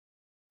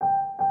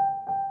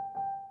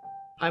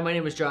Hi, my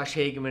name is Josh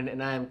Hageman,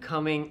 and I am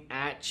coming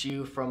at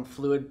you from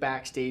Fluid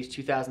Backstage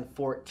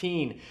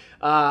 2014.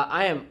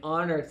 I am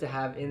honored to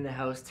have in the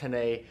house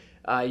today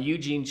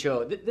Eugene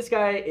Cho. This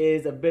guy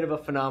is a bit of a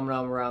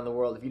phenomenon around the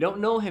world. If you don't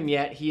know him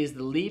yet, he is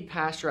the lead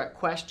pastor at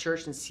Quest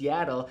Church in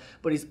Seattle,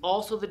 but he's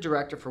also the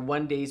director for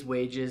One Day's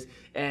Wages.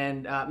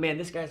 And man,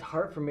 this guy's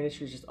heart for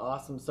ministry is just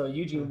awesome. So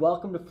Eugene,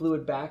 welcome to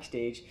Fluid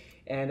Backstage.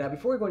 And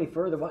before we go any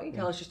further, why don't you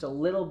tell us just a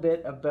little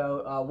bit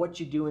about what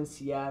you do in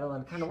Seattle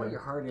and kind of what your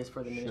heart is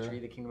for the ministry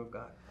of the Kingdom of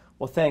God?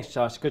 Well, thanks,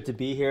 Josh. Good to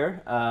be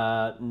here.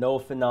 No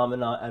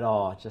phenomenon at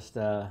all. Just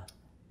Humble.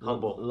 He's a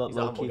humble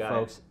low-key guy.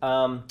 folks.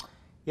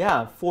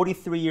 Yeah,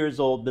 43 years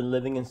old. Been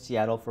living in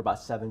Seattle for about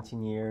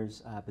 17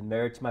 years. Been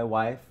married to my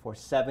wife for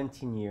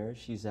 17 years.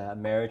 She's a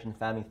marriage and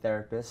family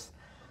therapist.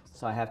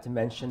 So I have to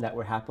mention that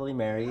we're happily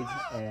married,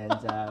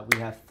 and we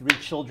have 3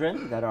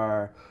 children that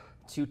are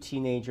 2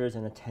 teenagers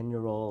and a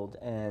 10-year-old.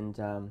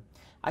 And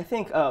I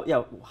think,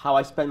 how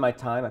I spend my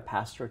time, I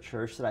pastor a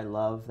church that I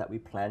love that we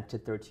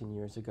planted 13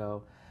 years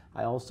ago.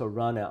 I also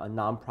run a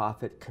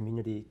nonprofit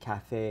community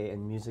cafe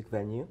and music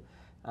venue.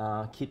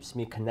 Keeps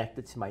me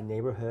connected to my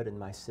neighborhood and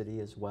my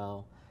city as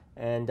well.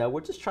 And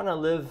we're just trying to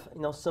live,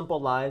 simple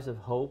lives of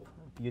hope,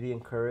 beauty,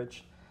 and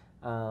courage.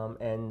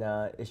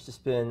 It's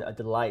just been a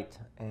delight,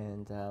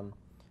 and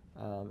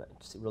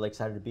just really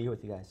excited to be here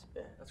with you guys.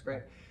 Yeah, that's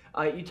great.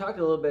 You talked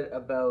a little bit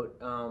about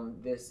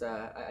this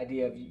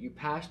idea of you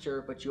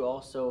pastor, but you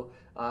also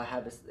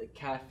have this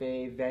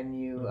cafe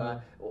venue.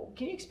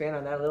 Can you expand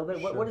on that a little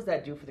bit? What does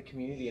that do for the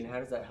community, and how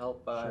does that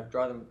help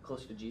draw them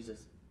closer to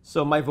Jesus?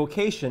 So my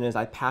vocation is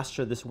I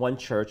pastor this one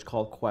church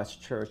called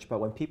Quest Church, but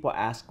when people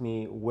ask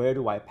me where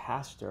do I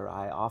pastor,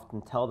 I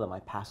often tell them I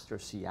pastor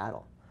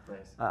Seattle.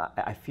 Nice.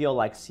 I feel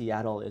like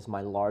Seattle is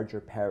my larger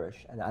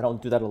parish, and I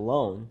don't do that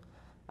alone.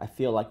 I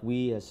feel like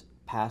we as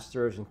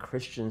pastors and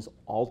Christians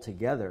all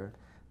together,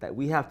 that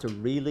we have to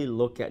really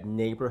look at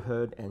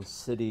neighborhood and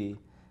city,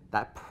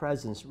 that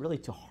presence really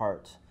to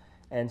heart.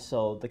 And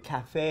so the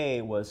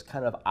cafe was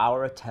kind of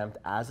our attempt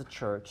as a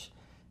church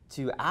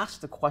to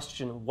ask the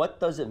question, what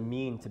does it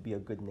mean to be a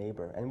good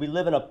neighbor? And we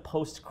live in a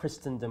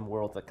post-Christendom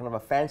world, like kind of a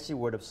fancy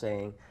word of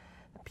saying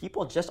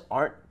people just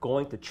aren't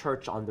going to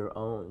church on their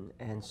own.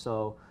 And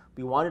so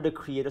we wanted to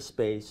create a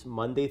space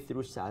Monday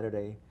through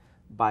Saturday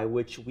by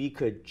which we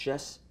could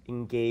just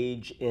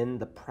engage in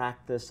the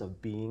practice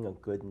of being a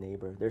good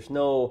neighbor. There's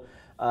no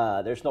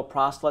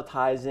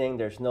proselytizing,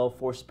 there's no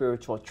 4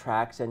 spiritual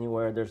tracks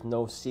anywhere, there's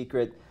no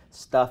secret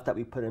stuff that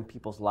we put in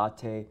people's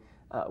latte.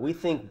 We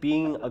think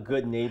being a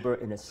good neighbor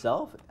in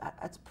itself,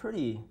 that's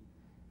pretty,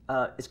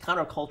 it's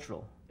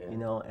countercultural,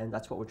 and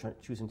that's what we're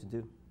choosing to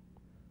do.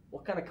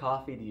 What kind of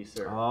coffee do you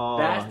serve? Oh,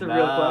 That's the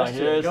real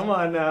question. Come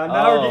on now.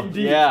 Now we're getting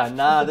deep.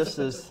 Yeah, this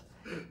is,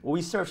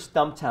 we serve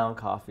Stumptown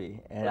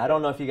coffee, and I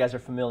don't know if you guys are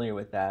familiar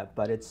with that,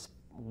 but it's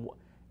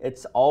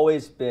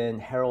always been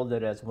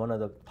heralded as one of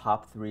the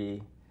top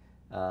 3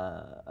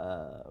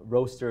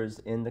 roasters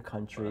in the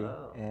country.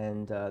 Wow.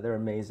 And they're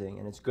amazing,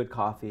 and it's good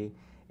coffee.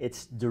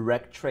 It's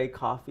direct trade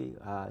coffee.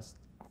 It's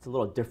a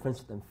little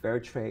different than fair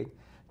trade.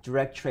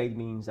 Direct trade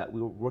means that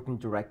we're working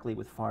directly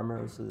with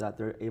farmers so that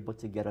they're able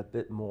to get a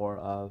bit more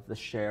of the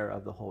share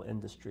of the whole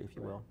industry, if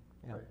you will.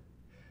 Yeah.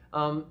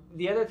 Right.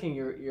 The other thing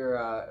you're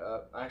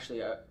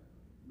actually,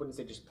 wouldn't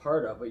say just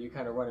part of, but you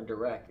kind of run a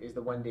direct, is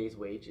the One Day's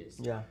Wages.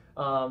 Yeah.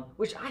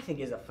 Which I think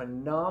is a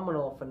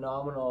phenomenal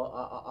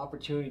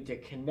opportunity to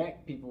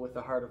connect people with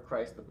the heart of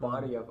Christ, the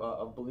body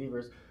of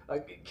believers.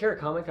 Care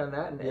to comment on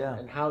that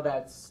and how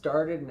that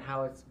started and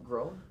how it's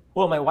grown?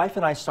 Well, my wife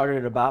and I started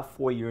it about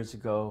 4 years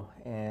ago,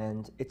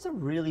 and it's a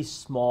really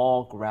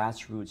small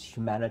grassroots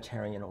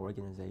humanitarian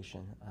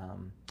organization.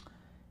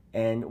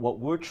 And what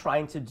we're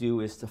trying to do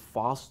is to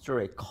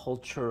foster a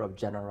culture of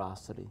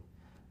generosity.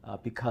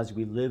 Because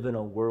we live in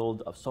a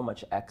world of so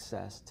much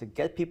excess, to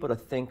get people to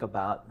think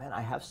about, man,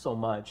 I have so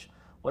much.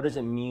 What does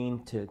it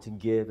mean to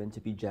give and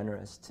to be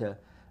generous, to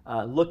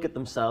look at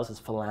themselves as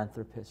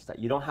philanthropists, that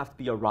you don't have to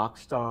be a rock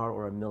star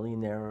or a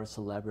millionaire or a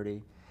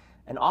celebrity.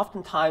 And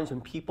oftentimes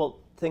when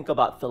people think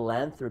about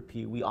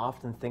philanthropy, we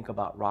often think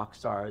about rock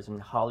stars and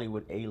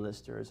Hollywood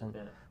A-listers. And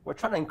we're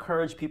trying to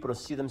encourage people to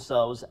see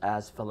themselves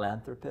as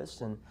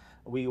philanthropists, and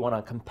we want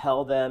to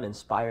compel them,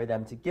 inspire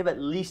them to give at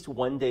least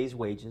 1 day's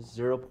wages,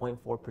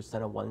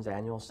 0.4% of one's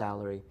annual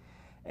salary.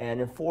 And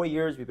in 4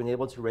 years, we've been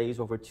able to raise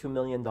over $2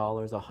 million.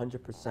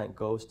 100%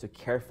 goes to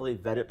carefully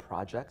vetted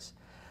projects.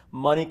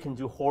 Money can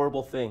do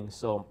horrible things,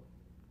 so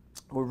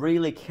we're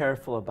really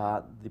careful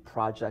about the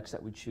projects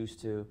that we choose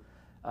to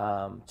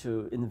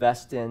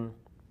invest in,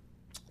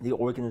 the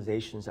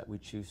organizations that we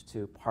choose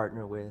to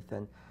partner with.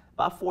 And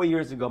about 4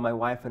 years ago, my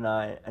wife and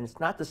I, and it's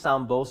not to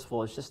sound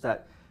boastful, it's just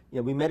that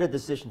we made a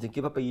decision to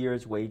give up a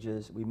year's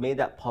wages. We made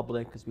that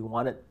public because we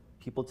wanted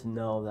people to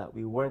know that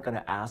we weren't going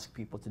to ask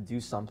people to do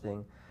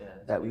something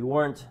that we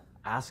weren't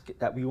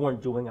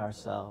doing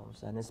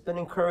ourselves. And it's been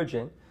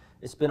encouraging.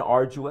 It's been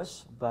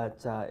arduous,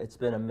 but it's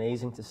been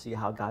amazing to see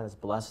how God has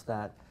blessed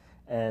that,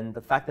 and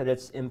the fact that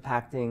it's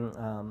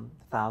impacting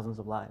thousands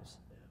of lives.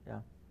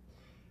 Yeah.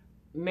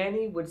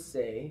 Many would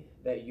say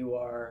that you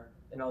are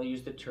and I'll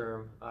use the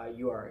term,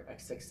 you are a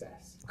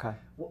success. Okay.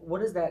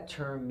 What does that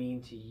term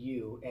mean to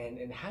you,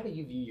 and how do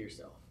you view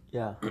yourself?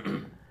 Yeah.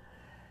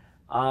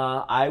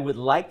 I would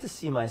like to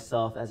see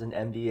myself as an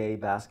NBA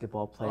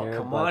basketball player,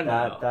 come but on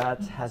now. that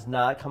has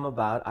not come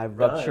about. I've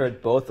Done.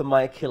 ruptured both of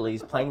my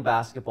Achilles playing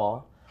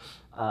basketball.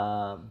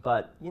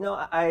 But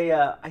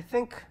I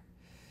think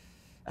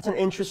that's an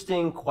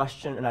interesting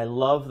question, and I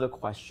love the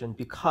question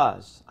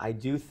because I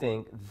do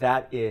think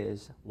that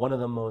is one of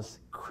the most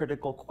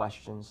critical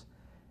questions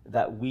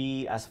that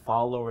we as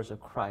followers of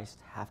Christ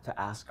have to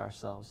ask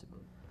ourselves.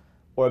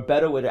 Or a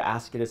better way to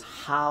ask it is,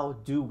 how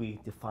do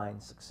we define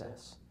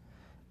success?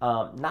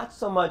 Not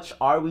so much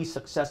are we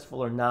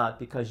successful or not,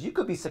 because you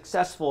could be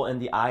successful in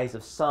the eyes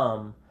of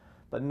some,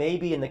 but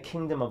maybe in the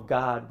kingdom of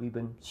God, we've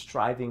been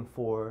striving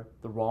for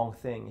the wrong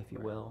thing, if you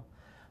will.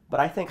 But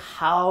I think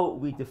how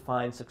we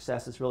define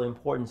success is really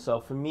important.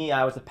 So for me,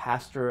 I was a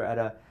pastor at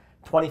a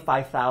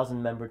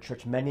 25,000 member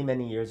church many,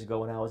 many years ago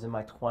when I was in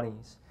my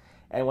 20s.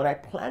 And when I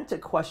planted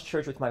Quest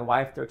Church with my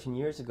wife 13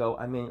 years ago,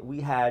 I mean, we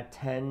had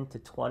 10 to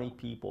 20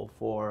 people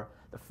for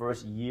the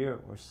first year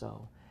or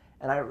so.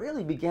 And I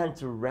really began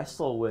to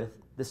wrestle with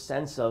the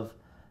sense of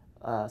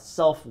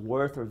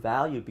self-worth or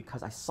value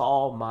because I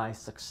saw my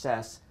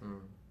success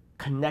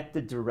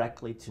connected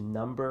directly to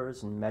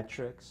numbers and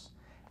metrics.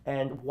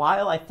 And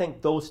while I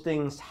think those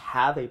things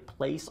have a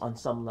place on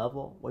some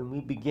level, when we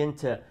begin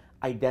to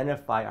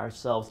identify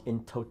ourselves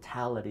in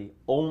totality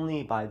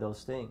only by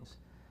those things,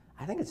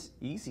 I think it's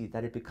easy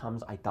that it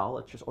becomes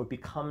idolatrous or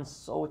becomes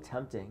so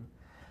tempting.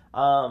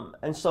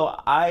 And so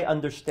I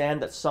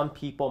understand that some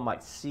people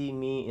might see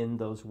me in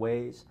those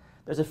ways.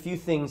 There's a few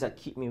things that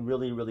keep me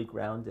really, really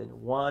grounded.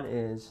 One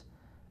is,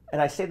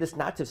 and I say this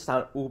not to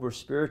sound uber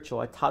spiritual,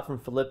 I taught from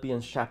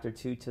Philippians chapter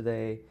 2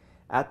 today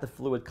at the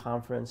Fluid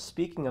Conference,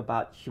 speaking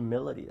about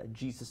humility, that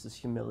Jesus is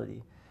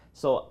humility.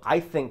 So I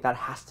think that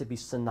has to be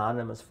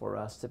synonymous for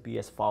us to be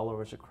as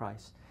followers of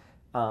Christ.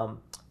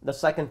 The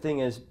second thing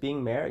is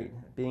being married,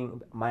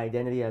 being my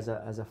identity as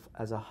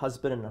a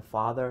husband and a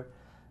father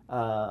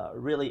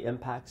really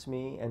impacts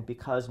me. And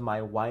because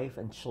my wife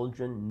and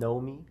children know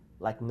me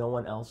like no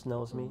one else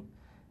knows me,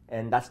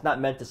 and that's not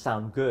meant to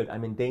sound good. I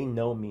mean, they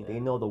know me. They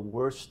know the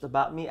worst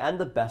about me and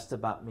the best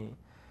about me.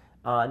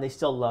 And they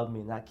still love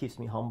me, and that keeps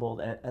me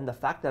humbled. And the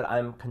fact that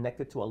I'm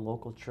connected to a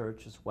local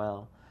church as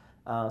well.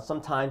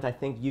 Sometimes I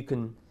think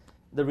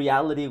the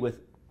reality with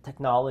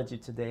technology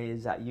today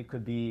is that you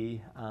could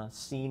be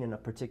seen in a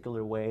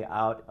particular way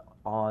out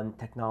on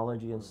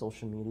technology and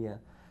social media.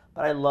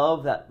 But I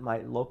love that my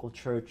local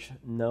church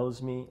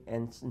knows me,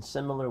 and in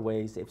similar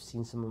ways, they've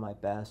seen some of my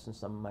best and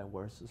some of my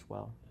worst as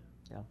well.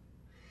 Yeah.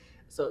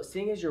 So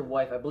seeing as your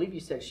wife, I believe you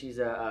said she's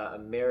a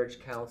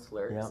marriage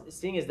counselor, Yeah.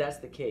 Seeing as that's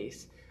the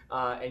case,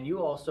 and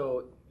you're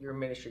a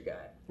ministry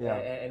guy. Yeah.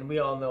 And we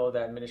all know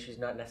that ministry is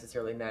not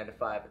necessarily 9 to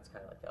 5. It's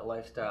kind of like that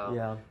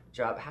lifestyle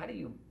job. How do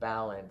you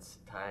balance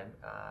time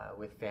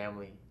with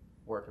family,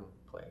 work, and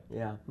play?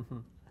 Yeah.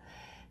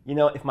 You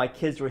know, if my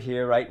kids were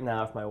here right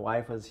now, if my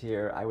wife was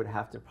here, I would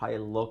have to probably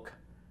look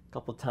a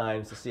couple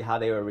times to see how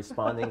they were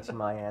responding to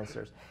my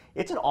answers.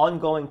 It's an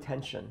ongoing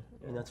tension.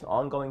 You know, it's an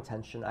ongoing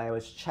tension. I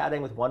was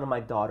chatting with one of my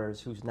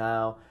daughters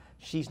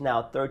she's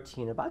now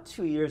 13. About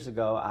 2 years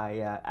ago, I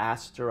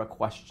asked her a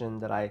question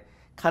that I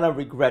kind of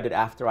regretted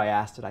after I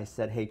asked it. I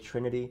said, hey,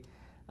 Trinity,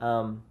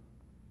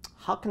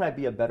 how can I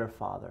be a better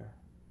father?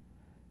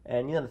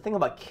 And, you know, the thing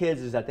about kids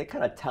is that they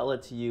kind of tell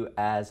it to you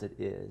as it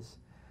is.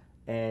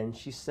 And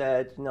she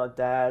said, you know,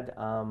 Dad,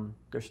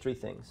 there's 3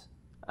 things.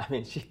 I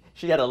mean,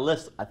 she had a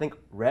list, I think,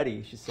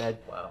 ready. She said,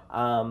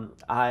 wow.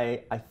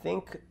 I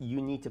think you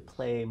need to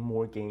play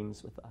more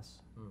games with us.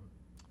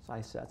 So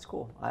I said, that's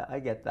cool. I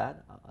get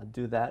that. I'll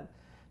do that.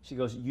 She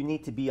goes, you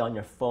need to be on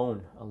your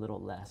phone a little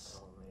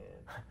less.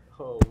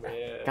 Oh,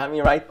 man. Got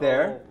me right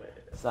there. Oh, man.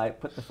 So I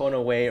put the phone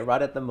away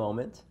right at the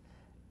moment.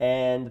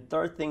 And the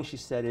third thing she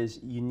said is,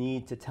 you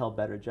need to tell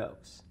better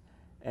jokes.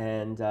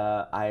 And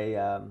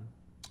I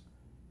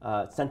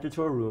sent her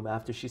to her room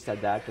after she said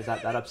that, because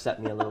that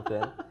upset me a little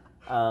bit.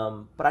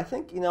 But I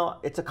think, you know,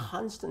 it's a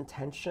constant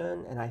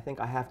tension, and I think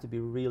I have to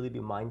really be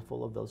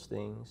mindful of those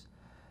things.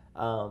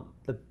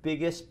 The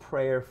biggest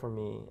prayer for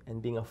me,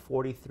 and being a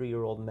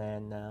 43-year-old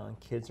man now, and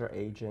kids are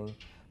aging,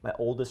 my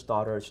oldest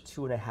daughter is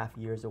 2.5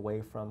 years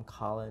away from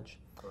college,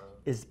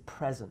 is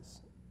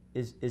presence,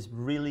 is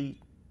really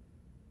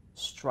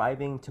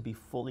striving to be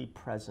fully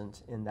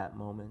present in that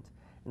moment.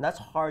 And that's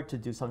hard to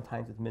do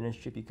sometimes with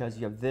ministry, because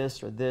you have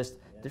this or this,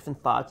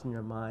 different thoughts in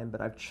your mind.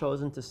 But I've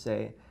chosen to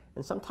say,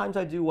 and sometimes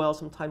I do well,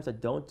 sometimes I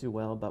don't do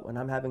well, but when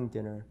I'm having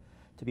dinner,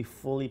 to be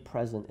fully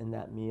present in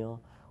that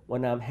meal.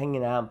 When I'm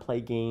hanging out and play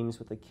games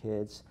with the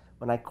kids,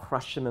 when I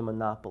crush them in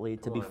Monopoly,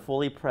 to be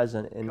fully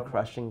present in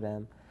crushing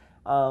them.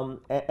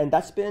 And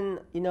that's been,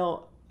 you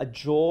know, a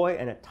joy,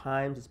 and at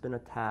times it's been a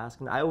task.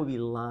 And I would be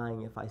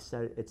lying if I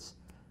said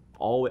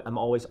I'm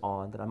always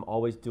on, that I'm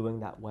always doing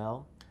that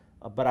well.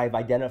 But I've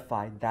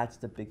identified that's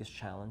the biggest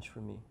challenge for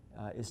me,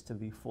 is to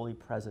be fully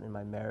present in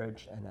my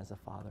marriage and as a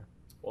father.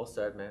 Well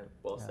said, man.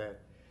 Well said.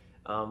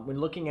 When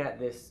looking at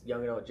this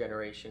young adult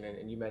generation,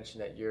 and you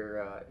mentioned that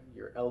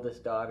your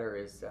eldest daughter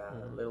is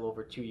a little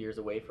over 2 years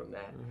away from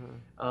that.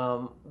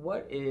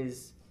 What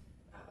is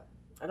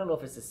I don't know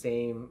if it's the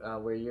same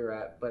where you're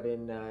at, but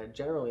in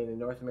generally in the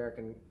North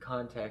American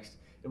context,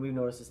 and we've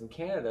noticed this in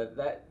Canada,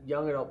 that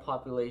young adult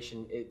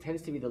population, it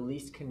tends to be the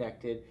least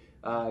connected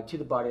to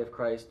the body of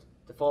Christ,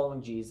 to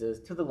following Jesus,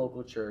 to the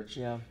local church.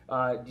 Yeah.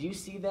 Do you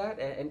see that?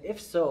 And if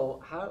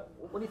so,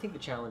 what do you think the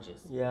challenge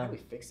is? Yeah. How do we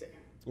fix it?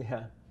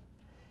 Yeah.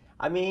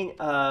 I mean,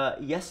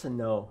 yes and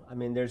no. I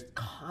mean, there's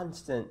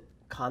constant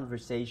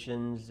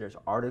conversations, there's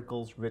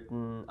articles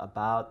written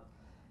about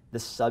the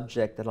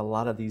subject that a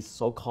lot of these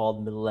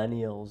so-called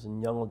millennials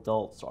and young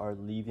adults are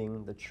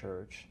leaving the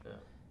church. Yeah.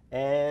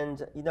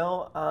 And,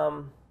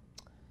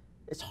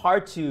 it's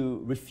hard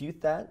to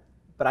refute that,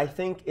 but I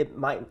think it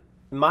might,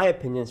 in my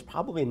opinion, it's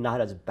probably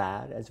not as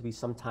bad as we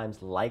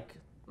sometimes like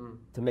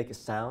to make it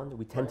sound.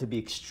 We tend to be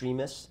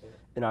extremists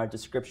in our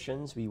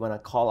descriptions. We want to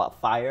call out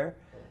fire,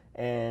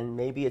 and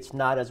maybe it's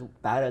not as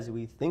bad as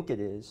we think it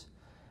is.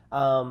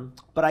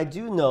 But I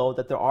do know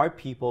that there are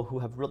people who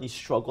have really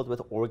struggled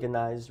with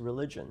organized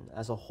religion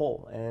as a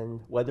whole.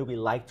 And whether we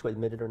like to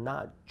admit it or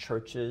not,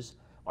 churches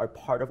are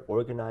part of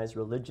organized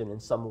religion in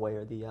some way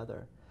or the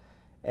other.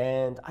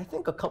 And I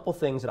think a couple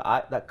things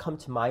that come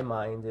to my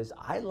mind is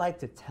I like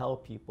to tell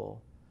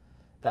people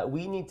that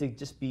we need to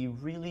just be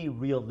really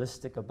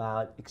realistic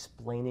about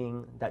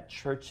explaining that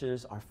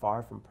churches are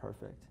far from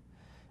perfect.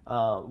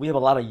 We have a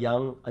lot of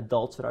young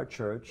adults at our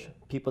church,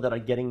 people that are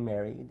getting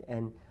married,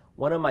 and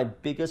one of my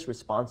biggest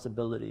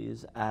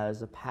responsibilities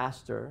as a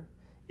pastor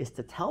is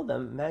to tell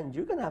them, man,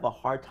 you're going to have a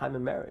hard time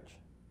in marriage.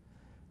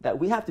 That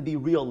we have to be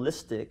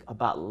realistic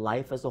about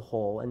life as a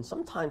whole. And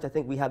sometimes I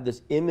think we have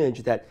this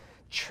image that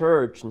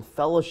church and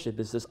fellowship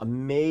is this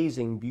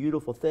amazing,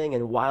 beautiful thing.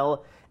 And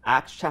while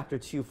Acts chapter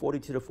 2,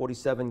 42 to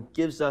 47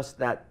 gives us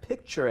that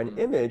picture and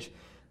image,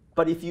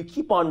 but if you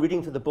keep on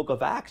reading through the book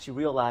of Acts, you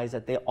realize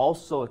that they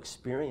also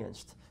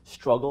experienced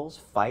struggles,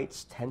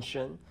 fights,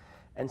 tension.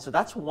 And so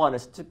that's one,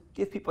 is to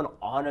give people an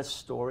honest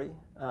story.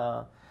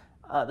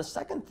 The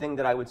second thing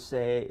that I would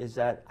say is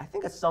that I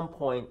think at some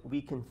point we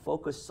can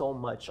focus so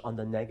much on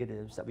the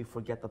negatives that we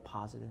forget the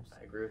positives.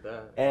 I agree with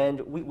that.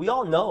 And we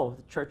all know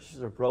the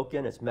churches are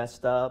broken, it's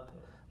messed up.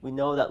 We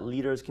know that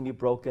leaders can be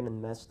broken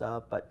and messed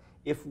up. But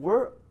if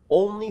we're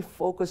only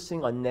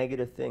focusing on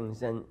negative things,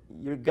 then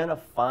you're going to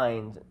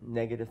find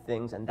negative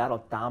things, and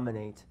that'll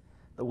dominate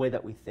the way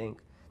that we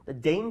think. The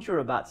danger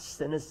about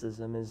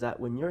cynicism is that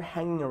when you're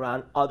hanging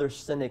around other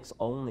cynics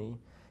only,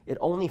 it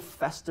only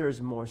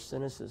festers more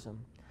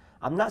cynicism.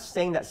 I'm not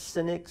saying that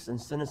cynics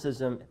and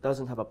cynicism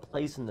doesn't have a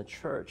place in the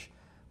church,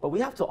 but we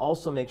have to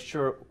also make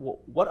sure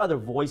what other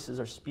voices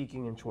are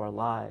speaking into our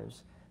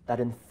lives that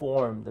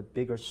inform the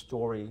bigger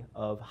story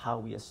of how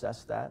we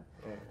assess that.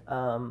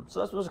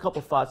 So those are a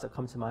couple thoughts that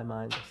come to my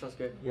mind. Sounds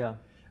good. Yeah.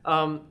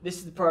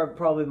 This is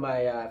probably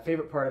my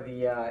favorite part of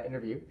the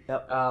interview.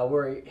 Yep.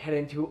 We're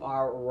heading to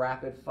our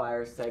rapid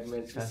fire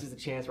segment. This is a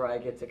chance where I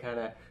get to kind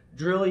of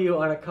drill you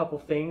on a couple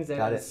things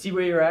and see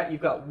where you're at.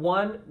 You've got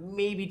 1,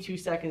 maybe 2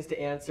 seconds to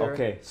answer.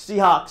 Okay.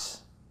 Seahawks.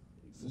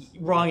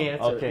 Wrong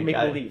answer. Okay.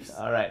 Maple Leafs.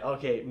 All right.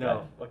 Okay.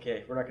 No.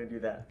 Okay. We're not going to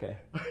do that. Okay.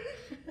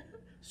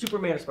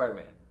 Superman or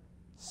Spider-Man?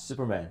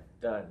 Superman.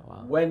 Done.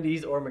 Wow.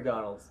 Wendy's or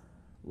McDonald's?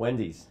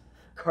 Wendy's.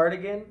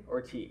 Cardigan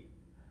or tee?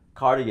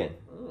 Cardigan.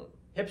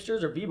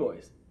 Hipsters or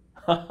b-boys?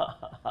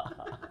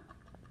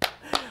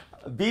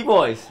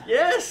 B-boys.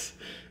 Yes.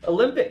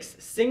 Olympics,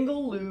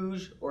 single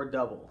luge or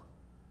double?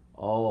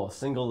 Oh,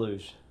 single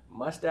luge.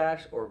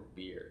 Mustache or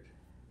beard?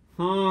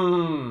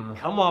 Come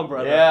on,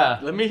 brother. Yeah.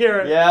 Let me hear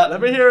it. Yeah.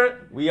 Let me hear it.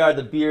 We are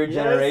the beard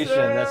generation.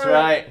 sir. That's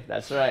right.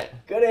 That's right.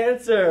 Good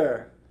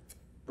answer.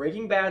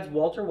 Breaking Bad's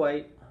Walter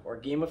White or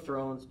Game of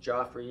Thrones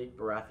Joffrey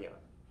Baratheon?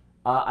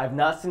 I've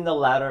not seen the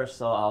latter,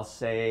 so I'll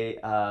say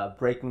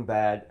Breaking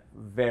Bad,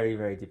 very,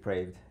 very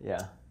depraved.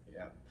 Yeah.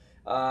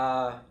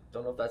 Yeah.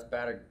 Don't know if that's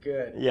bad or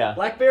good. Yeah.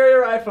 BlackBerry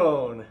or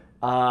iPhone?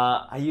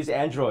 I use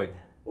Android.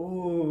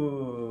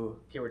 Ooh.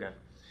 Okay, we're done.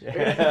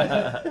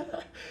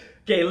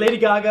 Okay, Lady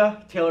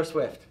Gaga, Taylor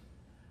Swift?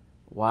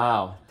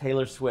 Wow.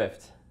 Taylor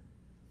Swift.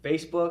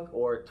 Facebook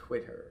or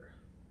Twitter?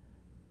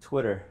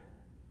 Twitter.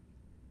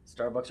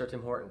 Starbucks or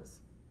Tim Hortons?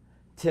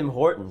 Tim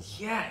Hortons.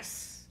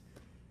 Yes.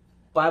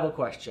 Bible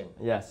question.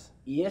 Yes.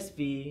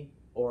 ESV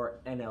or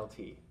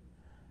NLT?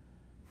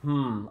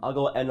 I'll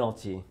go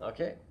NLT.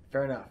 Okay,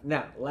 fair enough.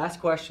 Now,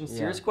 last question,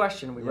 serious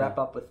question. We wrap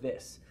up with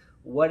this.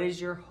 What is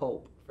your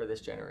hope for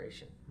this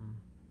generation?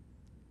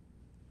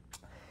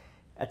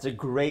 That's a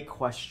great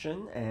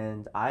question,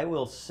 and I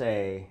will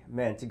say,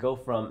 man, to go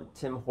from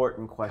Tim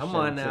Horton question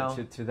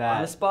to that.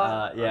 On the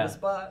spot. Yeah. On the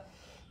spot.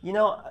 You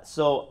know,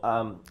 so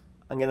I'm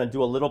going to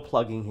do a little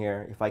plugging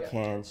here if I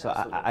can. So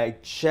I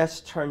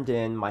just turned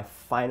in my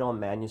final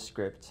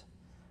manuscript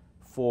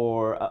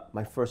for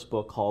my first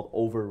book called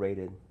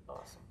Overrated.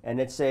 Awesome. And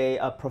it's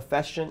a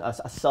profession,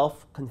 a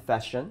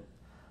self-confession,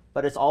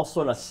 but it's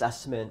also an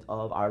assessment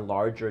of our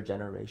larger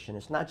generation.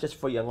 It's not just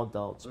for young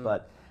adults,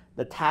 but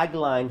the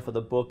tagline for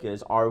the book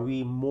is, are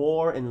we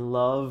more in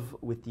love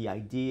with the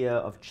idea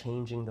of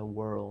changing the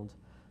world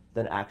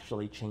than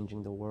actually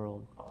changing the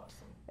world?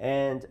 Awesome.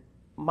 And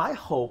my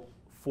hope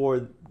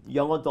for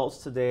young adults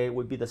today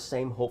would be the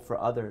same hope for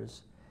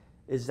others,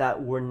 is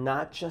that we're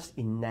not just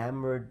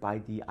enamored by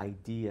the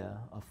idea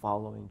of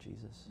following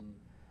Jesus,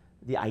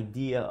 the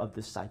idea of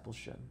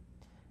discipleship.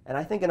 And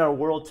I think in our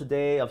world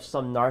today of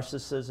some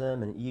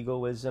narcissism and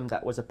egoism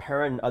that was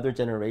apparent in other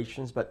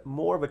generations, but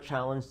more of a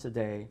challenge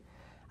today,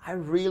 I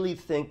really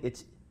think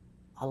it's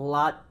a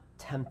lot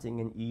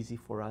tempting and easy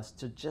for us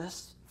to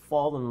just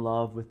fall in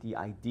love with the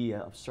idea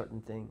of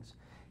certain things.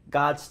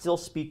 God's still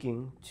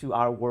speaking to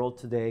our world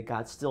today.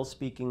 God's still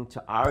speaking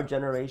to our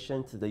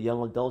generation, to the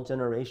young adult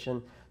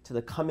generation, to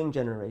the coming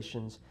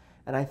generations.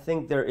 And I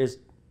think there is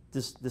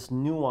this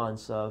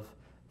nuance of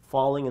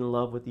falling in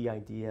love with the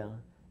idea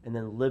and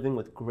then living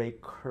with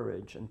great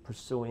courage and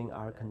pursuing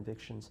our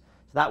convictions.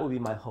 So that would be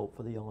my hope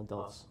for the young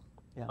adults. Awesome.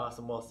 Yeah.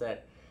 Awesome, well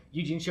said.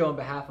 Eugene Cho, on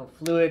behalf of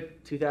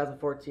Fluid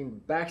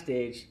 2014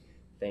 Backstage,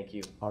 thank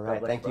you. All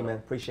right, thank you, man.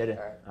 Appreciate it.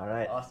 All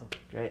right. Awesome.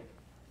 Great.